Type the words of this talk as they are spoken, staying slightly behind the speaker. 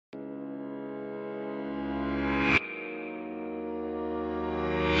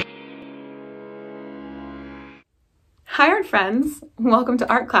Hi art friends, welcome to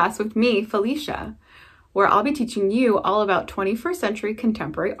art class with me, Felicia, where I'll be teaching you all about 21st century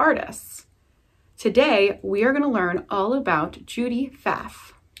contemporary artists. Today, we are going to learn all about Judy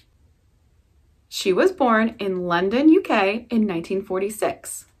Pfaff. She was born in London, UK in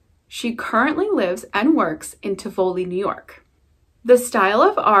 1946. She currently lives and works in Tivoli, New York. The style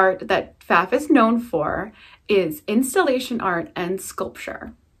of art that Pfaff is known for is installation art and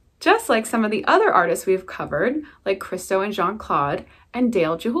sculpture, just like some of the other artists we've covered, like Christo and Jean-Claude and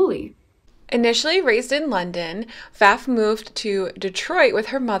Dale Chihuly. Initially raised in London, Pfaff moved to Detroit with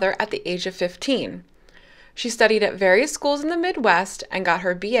her mother at the age of 15. She studied at various schools in the Midwest and got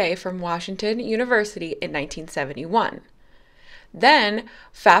her BA from Washington University in 1971. Then,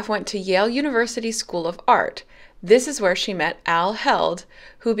 Pfaff went to Yale University School of Art. This is where she met Al Held,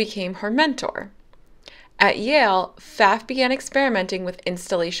 who became her mentor. At Yale, Pfaff began experimenting with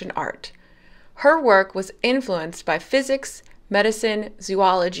installation art. Her work was influenced by physics, medicine,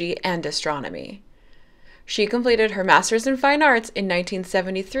 zoology, and astronomy. She completed her Master's in Fine Arts in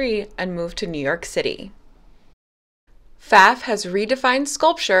 1973 and moved to New York City. Pfaff has redefined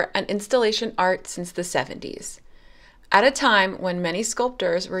sculpture and installation art since the 70s. At a time when many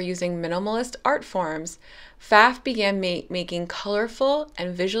sculptors were using minimalist art forms, Pfaff began making colorful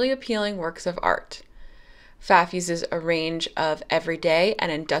and visually appealing works of art. Pfaff uses a range of everyday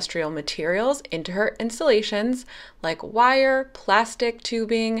and industrial materials into her installations like wire, plastic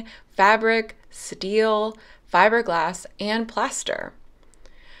tubing, fabric, steel, fiberglass, and plaster.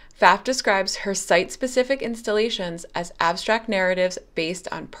 Pfaff describes her site-specific installations as abstract narratives based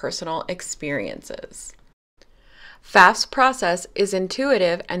on personal experiences. Pfaff's process is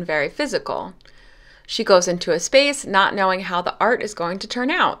intuitive and very physical. She goes into a space not knowing how the art is going to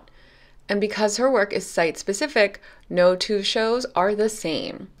turn out. And because her work is site-specific, no two shows are the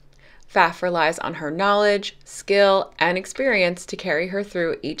same. Pfaff relies on her knowledge, skill, and experience to carry her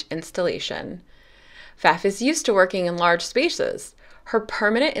through each installation. Pfaff is used to working in large spaces. Her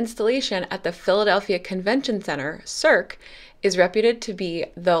permanent installation at the Philadelphia Convention Center, CIRC, is reputed to be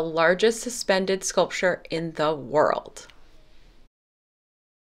the largest suspended sculpture in the world.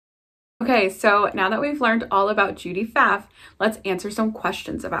 Okay, so now that we've learned all about Judy Pfaff, let's answer some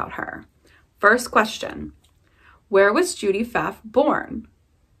questions about her. First question, where was Judy Pfaff born?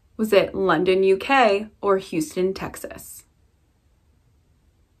 Was it London, UK, or Houston, Texas?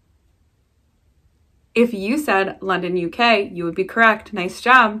 If you said London, UK, you would be correct. Nice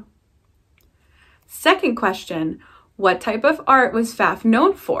job. Second question, what type of art was Pfaff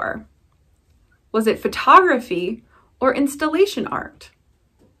known for? Was it photography or installation art?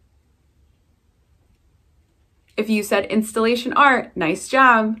 If you said installation art, nice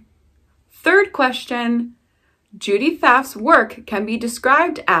job. Third question, Judy Pfaff's work can be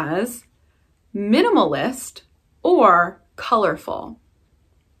described as minimalist or colorful.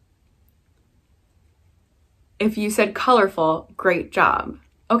 If you said colorful, great job.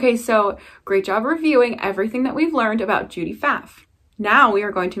 Okay, so great job reviewing everything that we've learned about Judy Pfaff. Now we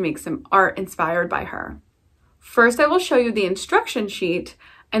are going to make some art inspired by her. First, I will show you the instruction sheet,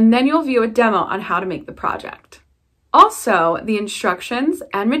 and then you'll view a demo on how to make the project. Also, the instructions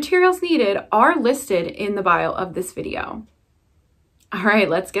and materials needed are listed in the bio of this video. All right,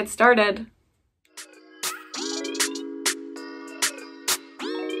 let's get started.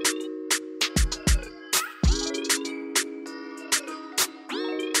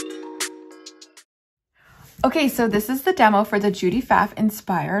 Okay, so this is the demo for the Judy Pfaff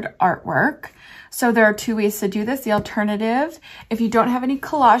inspired artwork. So there are two ways to do this. The alternative, if you don't have any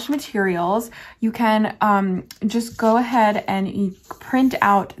collage materials, you can just go ahead and print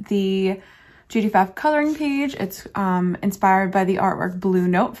out the Judy Pfaff coloring page. It's inspired by the artwork Blue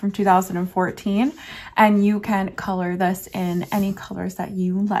Note from 2014, and you can color this in any colors that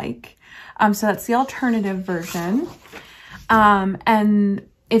you like. So that's the alternative version. And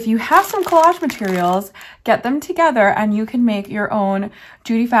if you have some collage materials, get them together and you can make your own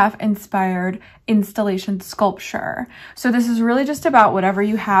Judy Pfaff inspired installation sculpture. So this is really just about whatever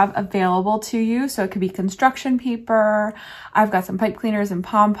you have available to you. So it could be construction paper. I've got some pipe cleaners and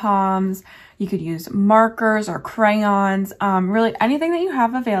Pom Poms. You could use markers or crayons, really anything that you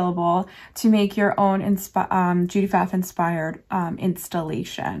have available to make your own Judy Pfaff inspired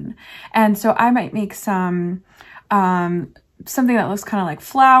installation. And so I might make some something that looks kind of like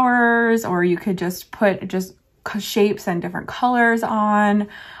flowers, or you could just put shapes and different colors on.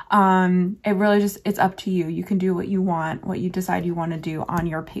 It really just, it's up to you. You can do what you want, what you decide you want to do on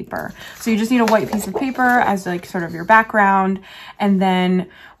your paper. So you just need a white piece of paper as like sort of your background, and then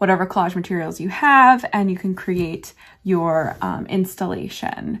whatever collage materials you have, and you can create your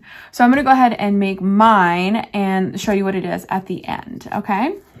installation. So I'm going to go ahead and make mine and show you what it is at the end.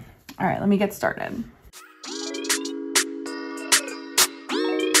 Okay. All right, let me get started.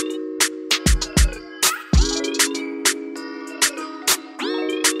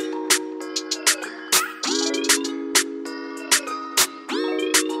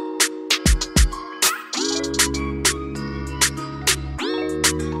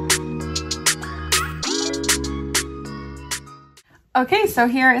 Okay, so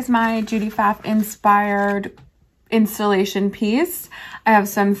here is my Judy Pfaff inspired installation piece. I have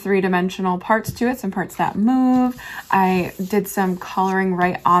some three-dimensional parts to it, some parts that move. I did some coloring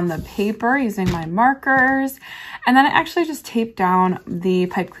right on the paper using my markers. And then I actually just taped down the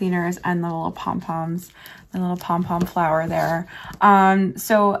pipe cleaners and the little pom-poms, the little pom-pom flower there.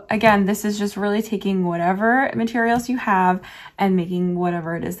 So again, this is just really taking whatever materials you have and making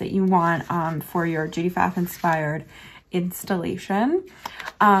whatever it is that you want for your Judy Pfaff inspired installation.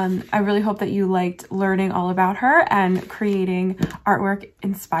 I really hope that you liked learning all about her and creating artwork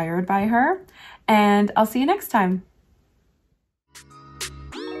inspired by her. And I'll see you next time.